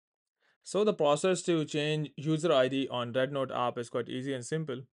So the process to change user ID on REDnote app is quite easy and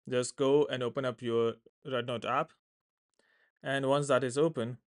simple. Just go and open up your REDnote app, and once that is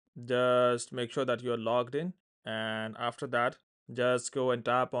open, just make sure that you are logged in. And after that, just go and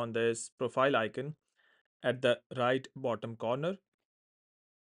tap on this profile icon at the right bottom corner.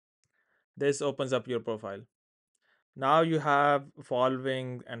 This opens up your profile. Now you have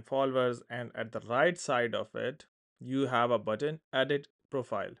following and followers, and at the right side of it, you have a button Edit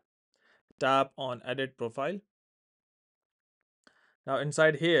Profile. Tap on Edit Profile. Now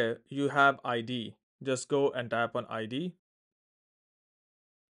inside here, you have ID. Just go and tap on ID,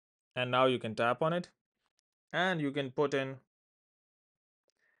 and now you can tap on it, and you can put in.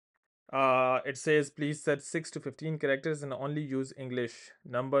 It says please set 6 to 15 characters and only use English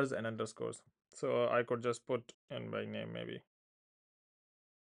numbers and underscores. So I could just put in my name maybe.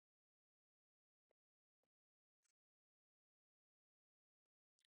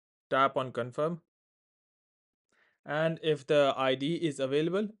 Tap on confirm, and if the ID is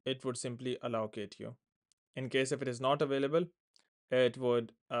available, it would simply allocate you. In case if it is not available, it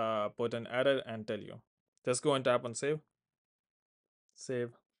would put an error and tell you. Just go and tap on save,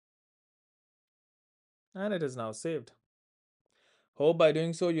 save, and it is now saved. Hope by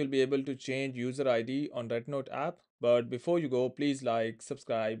doing so you'll be able to change user ID on RedNote app. But before you go, please like,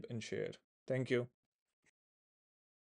 subscribe, and share. Thank you.